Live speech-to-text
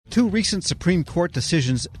Two recent Supreme Court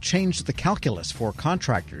decisions changed the calculus for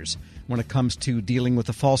contractors when it comes to dealing with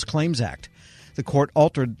the False Claims Act. The court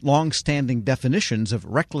altered long-standing definitions of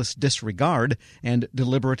reckless disregard and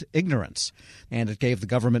deliberate ignorance, and it gave the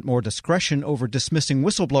government more discretion over dismissing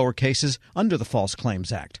whistleblower cases under the False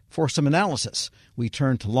Claims Act. For some analysis, we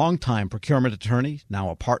turn to longtime procurement attorney, now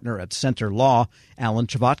a partner at Center Law, Alan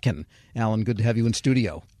Chvotkin. Alan, good to have you in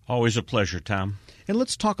studio. Always a pleasure, Tom. And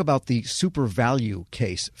let's talk about the SuperValu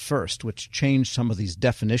case first, which changed some of these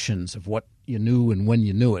definitions of what you knew and when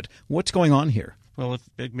you knew it. What's going on here? Well, it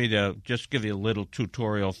begged me to just give you a little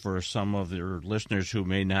tutorial for some of your listeners who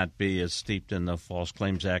may not be as steeped in the False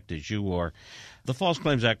Claims Act as you are. The False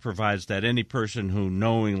Claims Act provides that any person who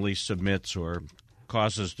knowingly submits or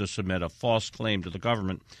causes to submit a false claim to the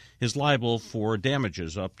government is liable for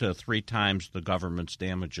damages up to 3 times the government's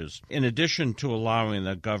damages. In addition to allowing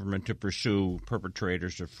the government to pursue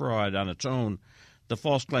perpetrators of fraud on its own, the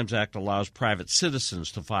False Claims Act allows private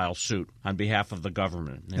citizens to file suit on behalf of the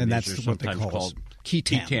government. And that's what they call qui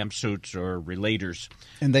tam suits or relators.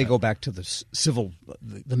 And they go back to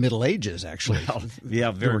the Middle Ages, actually. Well,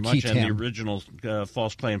 yeah, very much. And the original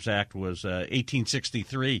False Claims Act was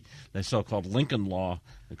 1863, the so-called Lincoln Law,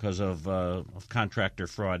 because of contractor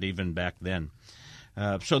fraud even back then.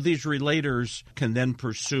 So these relators can then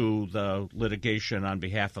pursue the litigation on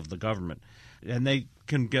behalf of the government, and they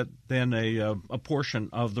can get then a portion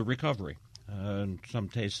of the recovery. In some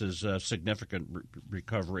cases, a significant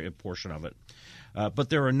recovery, a portion of it. But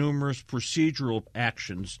there are numerous procedural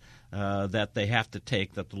actions that they have to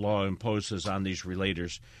take that the law imposes on these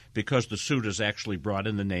relators because the suit is actually brought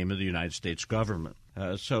in the name of the United States government.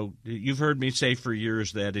 So you've heard me say for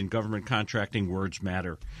years that in government contracting, words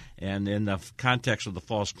matter. And in the context of the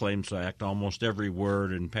False Claims Act, almost every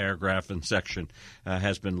word and paragraph and section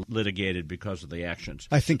has been litigated because of the actions.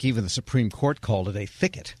 I think even the Supreme Court called it a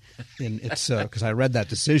thicket. Because I read that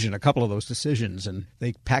decision, a couple of those decisions, and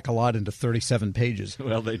they pack a lot into 37 pages.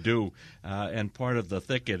 Well, they do. And part of the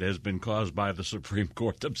thicket has been caused by the Supreme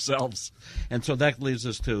Court themselves. And so that leads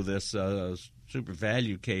us to this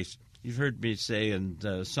SuperValu case. You've heard me say,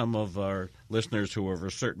 and some of our listeners who are of a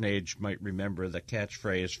certain age might remember the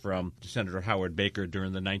catchphrase from Senator Howard Baker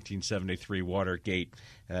during the 1973 Watergate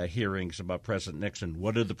hearings about President Nixon.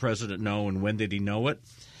 What did the president know and when did he know it?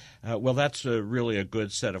 Well, that's really a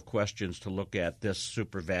good set of questions to look at this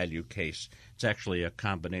SuperValu case. It's actually a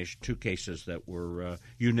combination, 2 cases that were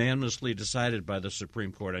unanimously decided by the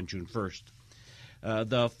Supreme Court on June 1st.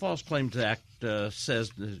 The False Claims Act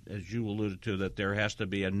says, as you alluded to, that there has to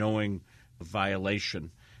be a knowing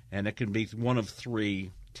violation, and it can be one of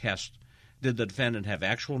 3 tests. Did the defendant have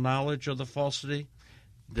actual knowledge of the falsity?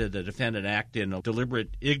 Did the defendant act in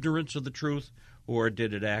deliberate ignorance of the truth? Or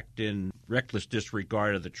did it act in reckless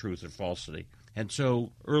disregard of the truth or falsity? And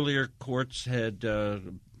so earlier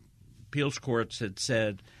appeals courts had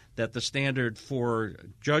said that the standard for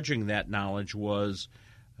judging that knowledge was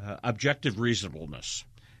objective reasonableness.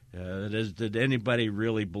 That is, did anybody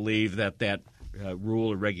really believe that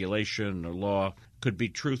rule or regulation or law could be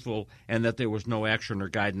truthful and that there was no action or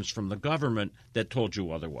guidance from the government that told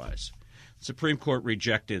you otherwise? The Supreme Court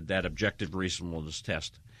rejected that objective reasonableness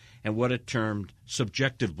test and what it termed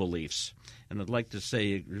subjective beliefs. And I'd like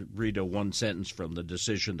to read one sentence from the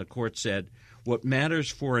decision. The court said, "What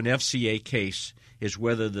matters for an FCA case is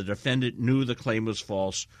whether the defendant knew the claim was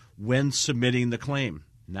false when submitting the claim.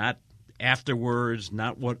 Not afterwards,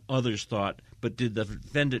 not what others thought, but did the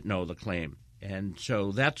defendant know the claim?" And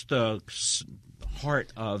so that's the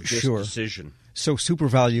heart of this decision. So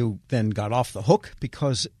SuperValu then got off the hook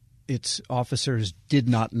because its officers did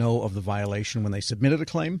not know of the violation when they submitted a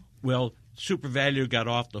claim? Well, SuperValu got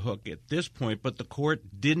off the hook at this point, but the court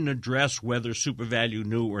didn't address whether SuperValu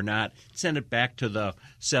knew or not. It sent it back to the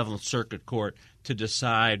Seventh Circuit Court to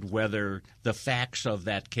decide whether the facts of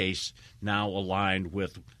that case now aligned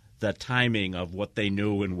with the timing of what they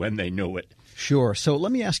knew and when they knew it. Sure. So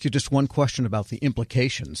let me ask you just one question about the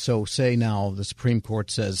implications. So say now the Supreme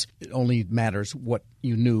Court says it only matters what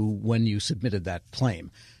you knew when you submitted that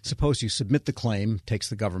claim. Suppose you submit the claim, takes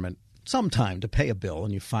the government some time to pay a bill,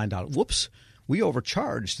 and you find out, whoops, we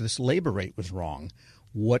overcharged. This labor rate was wrong.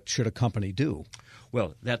 What should a company do?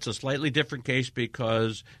 Well, that's a slightly different case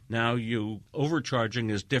because now overcharging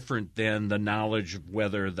is different than the knowledge of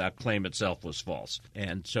whether that claim itself was false.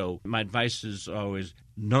 And so my advice is always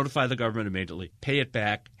notify the government immediately, pay it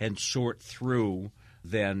back, and sort through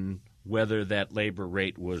then whether that labor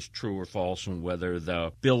rate was true or false and whether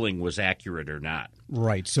the billing was accurate or not.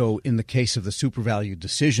 Right. So in the case of the SuperValu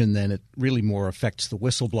decision, then it really more affects the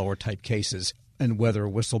whistleblower type cases and whether a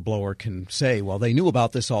whistleblower can say, well, they knew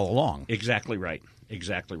about this all along. Exactly right.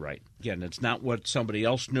 Exactly right. Again, it's not what somebody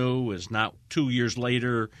else knew. It's not 2 years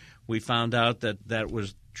later we found out that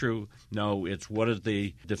was true. No, it's what did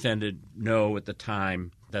the defendant know at the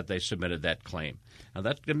time that they submitted that claim. Now,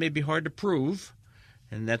 that may be hard to prove,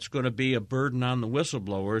 and that's going to be a burden on the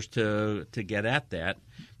whistleblowers to get at that.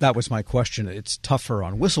 That was my question. It's tougher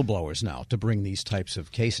on whistleblowers now to bring these types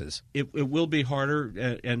of cases. It will be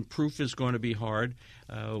harder, and proof is going to be hard.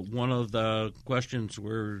 One of the questions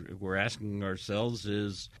we're asking ourselves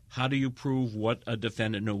is, how do you prove what a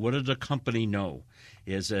defendant knew? What did a company know?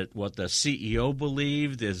 Is it what the CEO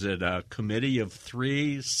believed? Is it a committee of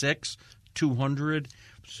 3, 6, 200?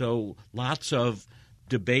 So lots of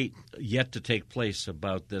debate yet to take place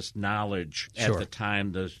about this knowledge at the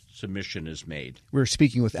time the submission is made. We're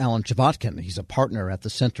speaking with Alan Chvotkin. He's a partner at the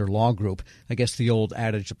Center Law Group. I guess the old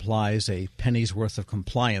adage applies, a penny's worth of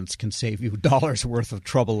compliance can save you dollars worth of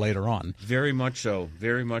trouble later on. Very much so,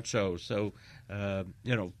 very much so. So,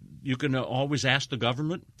 you can always ask the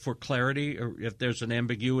government for clarity, or if there's an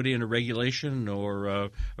ambiguity in a regulation or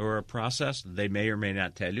a process, they may or may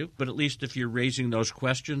not tell you. But at least if you're raising those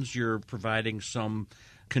questions, you're providing some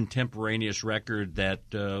contemporaneous record that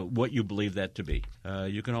what you believe that to be.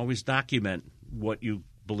 You can always document what you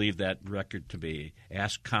believe that record to be.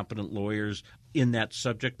 Ask competent lawyers in that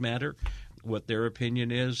subject matter what their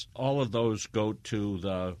opinion is. All of those go to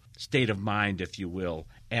the state of mind, if you will,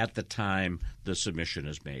 at the time the submission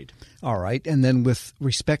is made. All right. And then with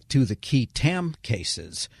respect to the Qui Tam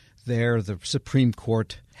cases, there the Supreme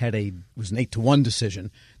Court had was an 8-1 decision.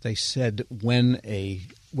 They said when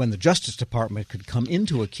the Justice Department could come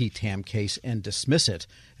into a Qui Tam case and dismiss it,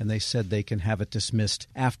 and they said they can have it dismissed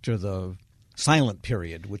after the silent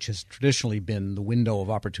period, which has traditionally been the window of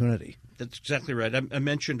opportunity. That's exactly right. I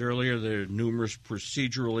mentioned earlier there are numerous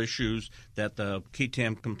procedural issues that the Qui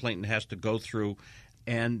Tam complainant has to go through,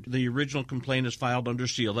 and the original complaint is filed under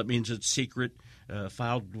seal. That means it's secret,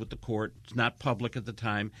 filed with the court. It's not public at the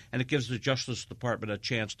time, and it gives the Justice Department a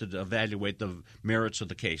chance to evaluate the merits of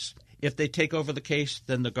the case. If they take over the case,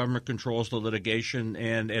 then the government controls the litigation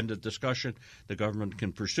and end the discussion. The government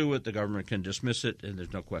can pursue it. The government can dismiss it, and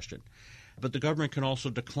there's no question. But the government can also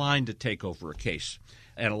decline to take over a case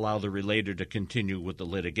and allow the relator to continue with the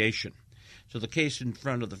litigation. So the case in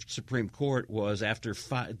front of the Supreme Court was after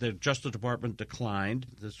the Justice Department declined.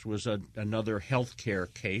 This was another health care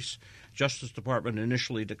case. Justice Department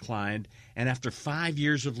initially declined, and after 5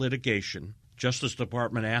 years of litigation, Justice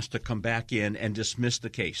Department asked to come back in and dismiss the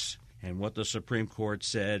case. And what the Supreme Court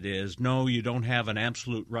said is, no, you don't have an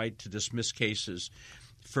absolute right to dismiss cases.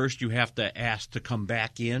 First, you have to ask to come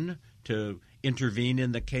back in to intervene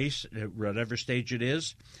in the case at whatever stage it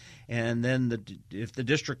is. And then if the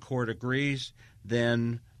district court agrees,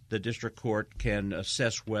 then the district court can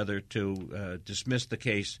assess whether to dismiss the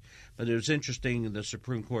case. But it was interesting, the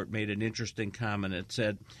Supreme Court made an interesting comment. It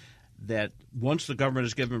said that once the government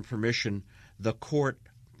is given permission, the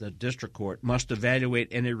district court, must evaluate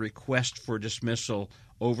any request for dismissal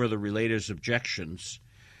over the relator's objections,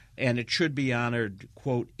 and it should be honored,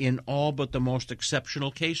 quote, in all but the most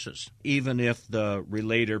exceptional cases, even if the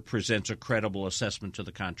relator presents a credible assessment to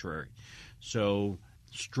the contrary. So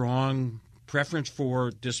strong preference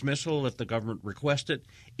for dismissal if the government requests it,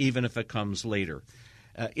 even if it comes later.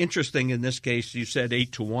 Interesting in this case, you said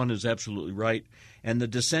 8-1 is absolutely right, and the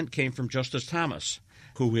dissent came from Justice Thomas,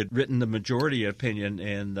 who had written the majority opinion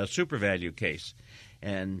in the SuperValu case.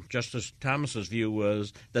 And Justice Thomas's view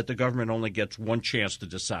was that the government only gets one chance to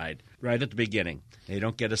decide right at the beginning. They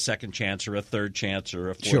don't get a second chance or a third chance or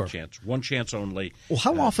a fourth chance. One chance only. Well,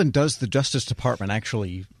 how often does the Justice Department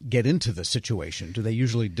actually get into the situation? Do they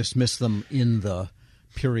usually dismiss them in the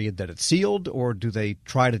period that it's sealed, or do they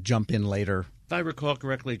try to jump in later? If I recall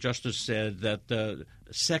correctly, Justice said that the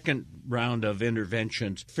second round of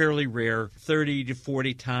interventions, fairly rare, 30 to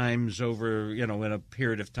 40 times over, in a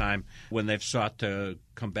period of time when they've sought to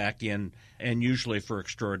come back in, and usually for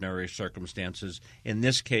extraordinary circumstances. In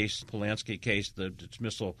this case, Polanski case, the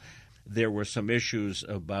dismissal, there were some issues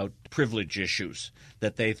about privilege issues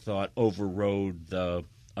that they thought overrode the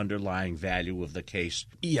underlying value of the case.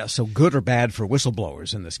 Yeah, so good or bad for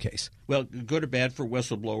whistleblowers in this case? Well, good or bad for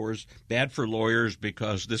whistleblowers, bad for lawyers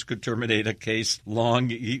because this could terminate a case long,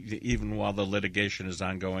 even while the litigation is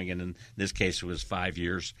ongoing, and in this case it was 5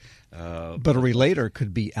 years. But a relator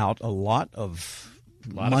could be out a lot of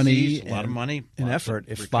money and effort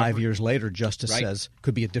if 5 years later Justice says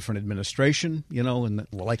could be a different administration, and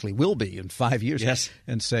likely will be in 5 years, yes,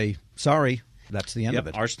 and say, sorry. That's the end of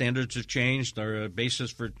it. Our standards have changed. Our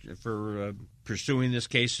basis for pursuing this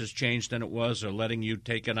case has changed than it was, or letting you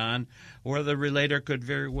take it on. Or the relator could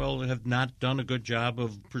very well have not done a good job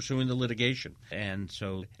of pursuing the litigation. And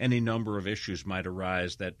so any number of issues might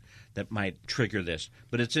arise that might trigger this.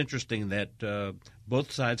 But it's interesting that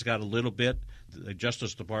both sides got a little bit. The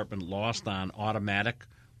Justice Department lost on automatic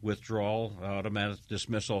withdrawal, automatic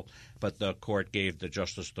dismissal, but the court gave the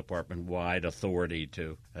Justice Department wide authority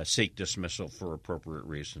to seek dismissal for appropriate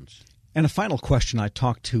reasons. And a final question. I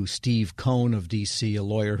talked to Steve Cohn of D.C., a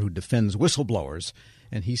lawyer who defends whistleblowers,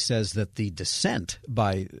 and he says that the dissent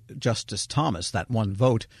by Justice Thomas, that one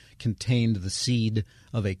vote, contained the seed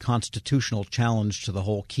of a constitutional challenge to the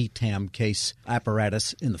whole qui tam case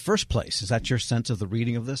apparatus in the first place. Is that your sense of the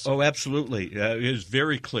reading of this? Oh, absolutely. It is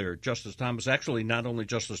very clear. Justice Thomas, actually not only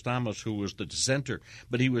Justice Thomas, who was the dissenter,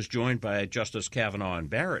 but he was joined by Justice Kavanaugh and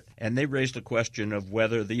Barrett. And they raised the question of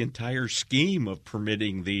whether the entire scheme of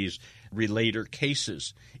permitting these relator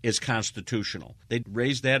cases is constitutional. They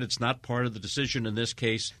raised that. It's not part of the decision in this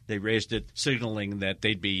case. They raised it signaling that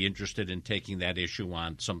they'd be interested in taking that issue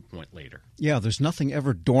on some point later. Yeah, there's nothing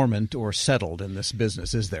ever dormant or settled in this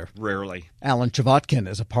business, is there? Rarely. Alan Chvotkin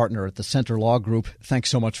is a partner at the Center Law Group. Thanks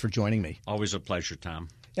so much for joining me. Always a pleasure, Tom.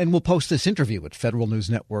 And we'll post this interview at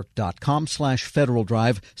federalnewsnetwork.com/Federal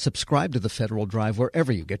Drive. Subscribe to the Federal Drive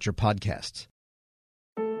wherever you get your podcasts.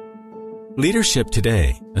 Leadership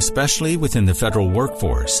today, especially within the federal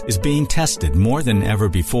workforce, is being tested more than ever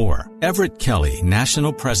before. Everett Kelly,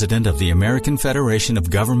 National President of the American Federation of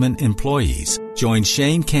Government Employees, joined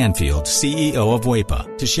Shane Canfield, CEO of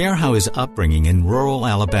WEPA, to share how his upbringing in rural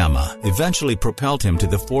Alabama eventually propelled him to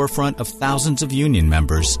the forefront of thousands of union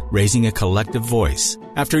members, raising a collective voice.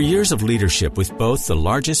 After years of leadership with both the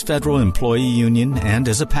largest federal employee union and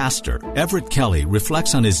as a pastor, Everett Kelly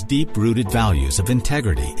reflects on his deep-rooted values of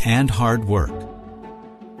integrity and hard work.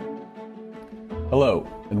 Hello,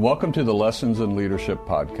 and welcome to the Lessons in Leadership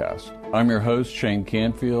podcast. I'm your host, Shane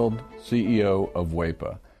Canfield, CEO of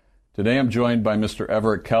WEPA. Today I'm joined by Mr.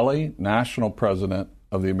 Everett Kelly, National President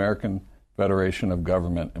of the American Federation of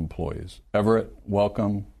Government Employees. Everett,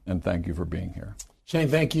 welcome, and thank you for being here. Shane,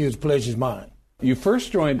 thank you. It's a pleasure's mine. You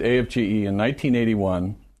first joined AFGE in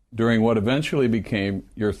 1981 during what eventually became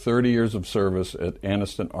your 30 years of service at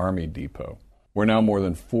Anniston Army Depot. We're now more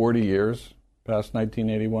than 40 years past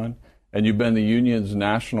 1981, and you've been the union's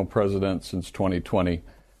national president since 2020.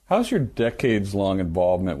 How's your decades-long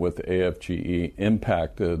involvement with AFGE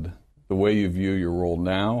impacted the way you view your role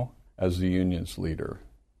now as the union's leader?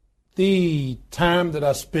 The time that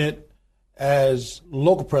I spent as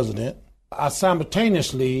local president, I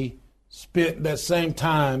simultaneously spent that same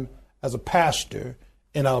time as a pastor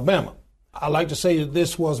in Alabama. I like to say that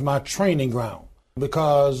this was my training ground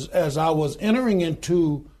because as I was entering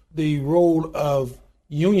into the role of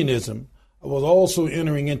unionism, I was also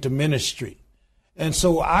entering into ministry. And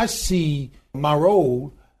so I see my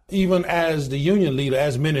role, even as the union leader,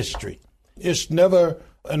 as ministry. It's never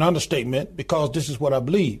an understatement because this is what I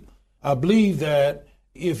believe. I believe that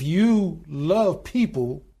if you love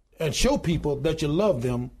people and show people that you love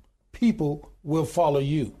them, people will follow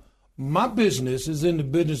you. My business is in the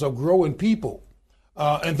business of growing people,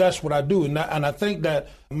 and that's what I do. And I think that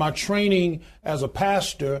my training as a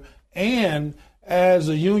pastor and as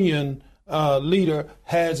a union leader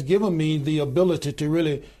has given me the ability to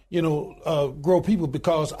really, grow people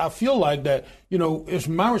because I feel like that, it's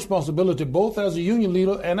my responsibility both as a union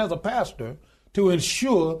leader and as a pastor to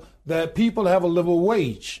ensure that people have a livable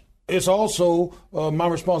wage. It's also my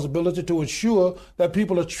responsibility to ensure that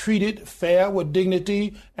people are treated fair with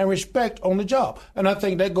dignity and respect on the job. And I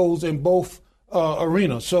think that goes in both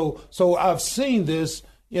arenas. So I've seen this,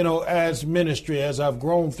 as ministry, as I've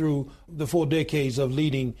grown through the 4 decades of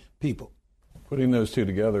leading people. Putting those two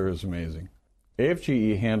together is amazing.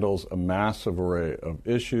 AFGE handles a massive array of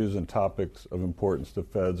issues and topics of importance to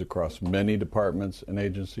feds across many departments and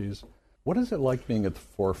agencies. What is it like being at the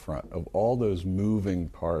forefront of all those moving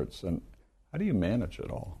parts, and how do you manage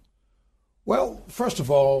it all? Well, first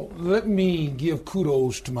of all, let me give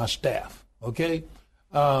kudos to my staff, okay?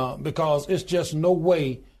 Because it's just no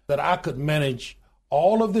way that I could manage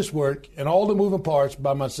all of this work and all the moving parts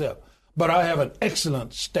by myself. But I have an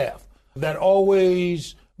excellent staff that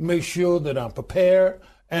always makes sure that I'm prepared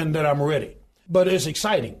and that I'm ready. But it's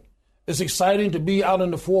exciting. It's exciting to be out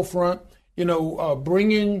in the forefront,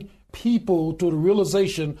 bringing people to the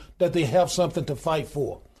realization that they have something to fight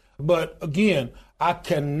for. But again, I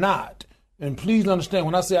cannot, and please understand,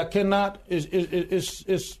 when I say I cannot,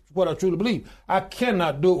 it's what I truly believe. I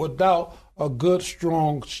cannot do it without a good,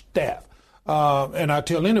 strong staff. And I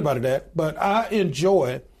tell anybody that, but I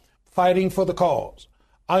enjoy fighting for the cause.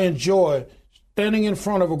 I enjoy standing in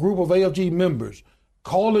front of a group of AFG members,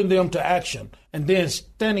 calling them to action, and then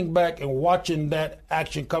standing back and watching that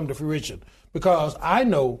action come to fruition. Because I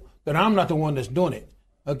know that I'm not the one that's doing it,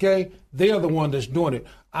 okay? They are the one that's doing it.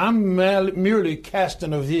 I'm merely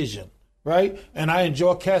casting a vision, right? And I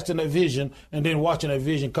enjoy casting a vision and then watching that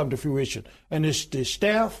vision come to fruition. And it's the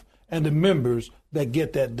staff and the members that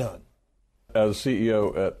get that done. As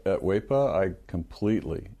CEO at WEPA, I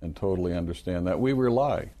completely and totally understand that. We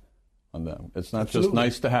rely on them. It's not just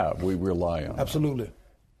nice to have. We rely on them. Absolutely.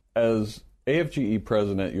 As AFGE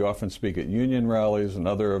president, you often speak at union rallies and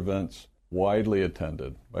other events widely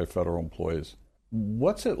attended by federal employees.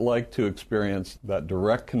 What's it like to experience that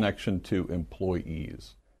direct connection to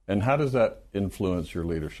employees? And how does that influence your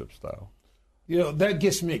leadership style? You know, that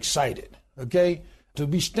gets me excited, okay? To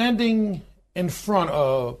be standing in front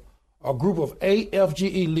of a group of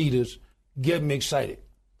AFGE leaders get me excited.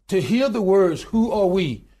 To hear the words, "Who are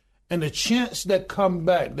we?" and the chants that come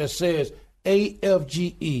back that says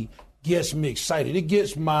AFGE gets me excited. It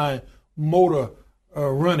gets my motor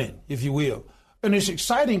running, if you will. And it's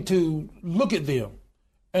exciting to look at them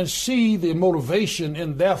and see the motivation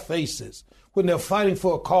in their faces when they're fighting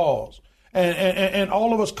for a cause. And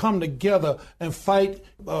all of us come together and fight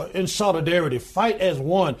in solidarity, fight as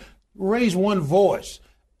one, raise one voice.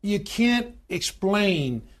 You can't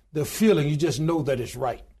explain the feeling. You just know that it's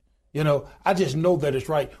right. You know, I just know that it's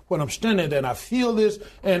right when I'm standing there and I feel this,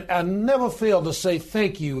 and I never fail to say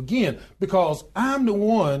thank you again, because I'm the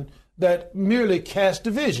one that merely cast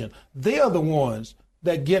the vision. They are the ones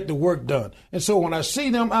that get the work done. And so when I see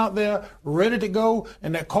them out there ready to go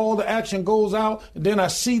and that call to action goes out, and then I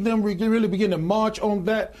see them really begin to march on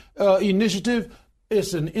that initiative,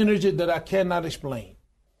 it's an energy that I cannot explain.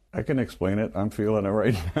 I can explain it. I'm feeling it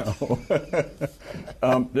right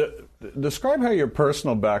now. Describe how your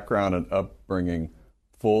personal background and upbringing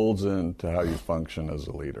folds into how you function as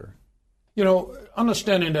a leader. You know,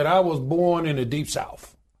 understanding that I was born in the Deep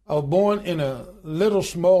South. I was born in a little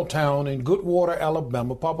small town in Goodwater,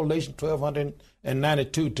 Alabama, population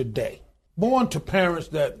 1,292 today. Born to parents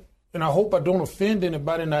that, and I hope I don't offend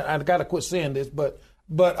anybody, and I got to quit saying this, but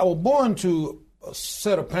I was born to a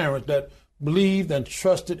set of parents that believed and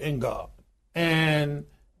trusted in God. And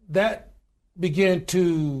that began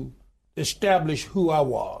to establish who I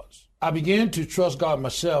was. I began to trust God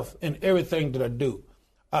myself in everything that I do.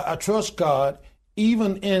 I trust God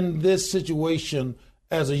even in this situation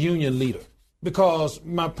as a union leader, because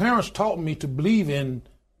my parents taught me to believe in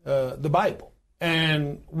the Bible.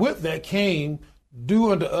 And with that came,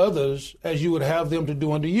 do unto others as you would have them to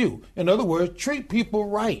do unto you. In other words, treat people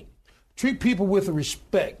right. Treat people with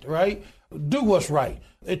respect, right? Do what's right.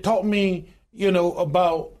 It taught me,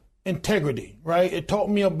 about integrity, right? It taught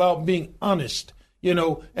me about being honest,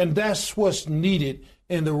 and that's what's needed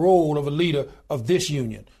in the role of a leader of this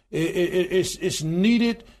union. It's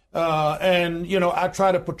needed, and I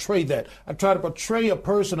try to portray that. I try to portray a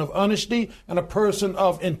person of honesty and a person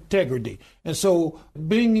of integrity. And so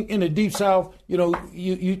being in the Deep South,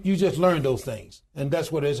 you just learn those things. And that's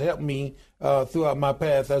what has helped me throughout my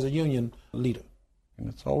path as a union leader. And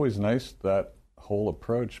it's always nice, that whole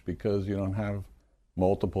approach, because you don't have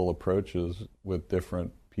multiple approaches with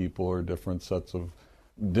different people or different sets of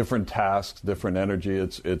different tasks, different energy.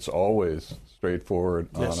 It's always straightforward,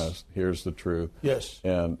 yes. Honest. Here's the truth. Yes.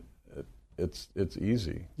 And it's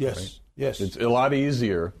easy. Yes. Right? Yes. It's a lot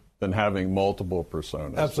easier than having multiple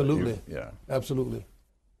personas. Absolutely. Yeah. Absolutely.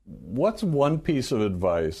 What's one piece of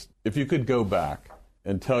advice, if you could go back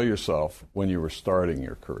and tell yourself when you were starting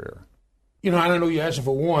your career? I don't know you're asking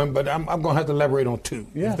for one, but I'm going to have to elaborate on two,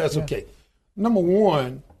 if that's okay. Number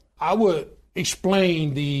one, I would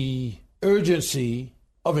explain the urgency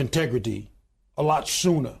of integrity a lot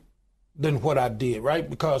sooner than what I did, right?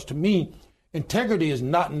 Because to me, integrity is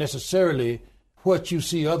not necessarily what you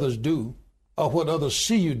see others do or what others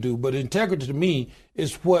see you do, but integrity to me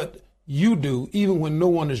is what you do even when no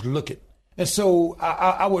one is looking. And so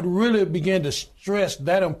I would really begin to stress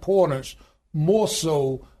that importance more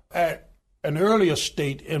so at an earlier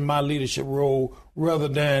state in my leadership role rather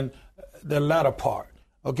than the latter part.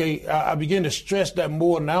 Okay, I begin to stress that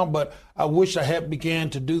more now, but I wish I had began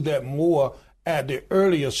to do that more at the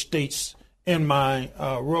earlier states in my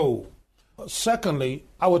role. Secondly,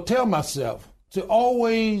 I would tell myself to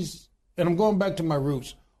always, and I'm going back to my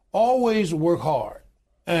roots, always work hard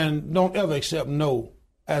and don't ever accept no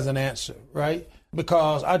as an answer, right?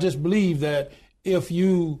 Because I just believe that if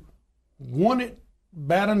you want it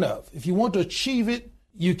bad enough, if you want to achieve it,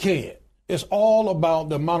 you can. It's all about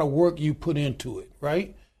the amount of work you put into it,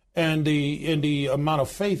 right? and the amount of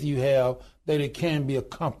faith you have that it can be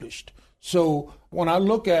accomplished. So when I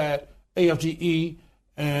look at AFGE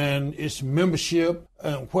and its membership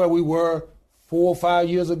and where we were 4 or 5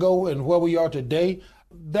 years ago and where we are today,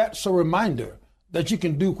 that's a reminder that you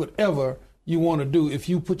can do whatever you want to do if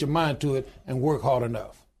you put your mind to it and work hard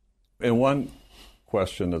enough. And one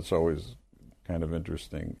question that's always kind of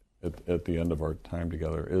interesting at the end of our time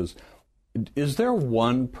together is there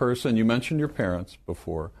one person, you mentioned your parents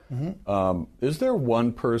before, is there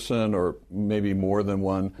one person or maybe more than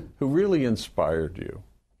one who really inspired you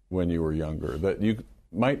when you were younger that you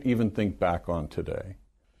might even think back on today?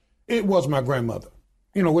 It was my grandmother,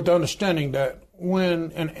 with the understanding that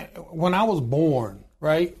when I was born,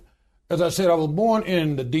 right, as I said, I was born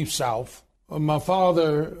in the Deep South. My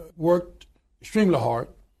father worked extremely hard.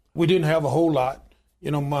 We didn't have a whole lot.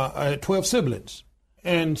 I had 12 siblings.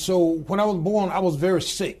 And so when I was born, I was very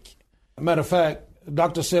sick. Matter of fact, the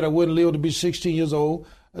doctor said I wouldn't live to be 16 years old.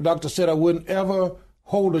 The doctor said I wouldn't ever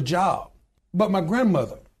hold a job. But my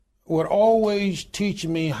grandmother would always teach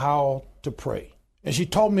me how to pray. And she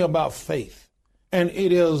taught me about faith. And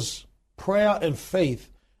it is prayer and faith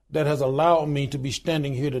that has allowed me to be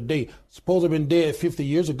standing here today. Suppose I've been dead 50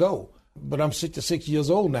 years ago, but I'm 66 years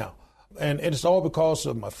old now. And it's all because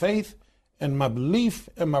of my faith and my belief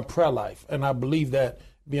and my prayer life. And I believe that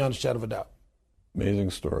beyond a shadow of a doubt.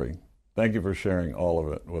 Amazing story. Thank you for sharing all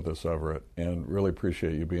of it with us, Everett, and really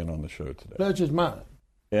appreciate you being on the show today. Pleasure's mine.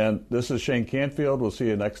 And this is Shane Canfield. We'll see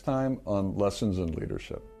you next time on Lessons in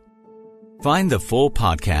Leadership. Find the full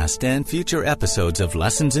podcast and future episodes of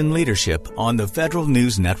Lessons in Leadership on the Federal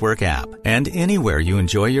News Network app and anywhere you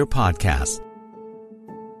enjoy your podcasts.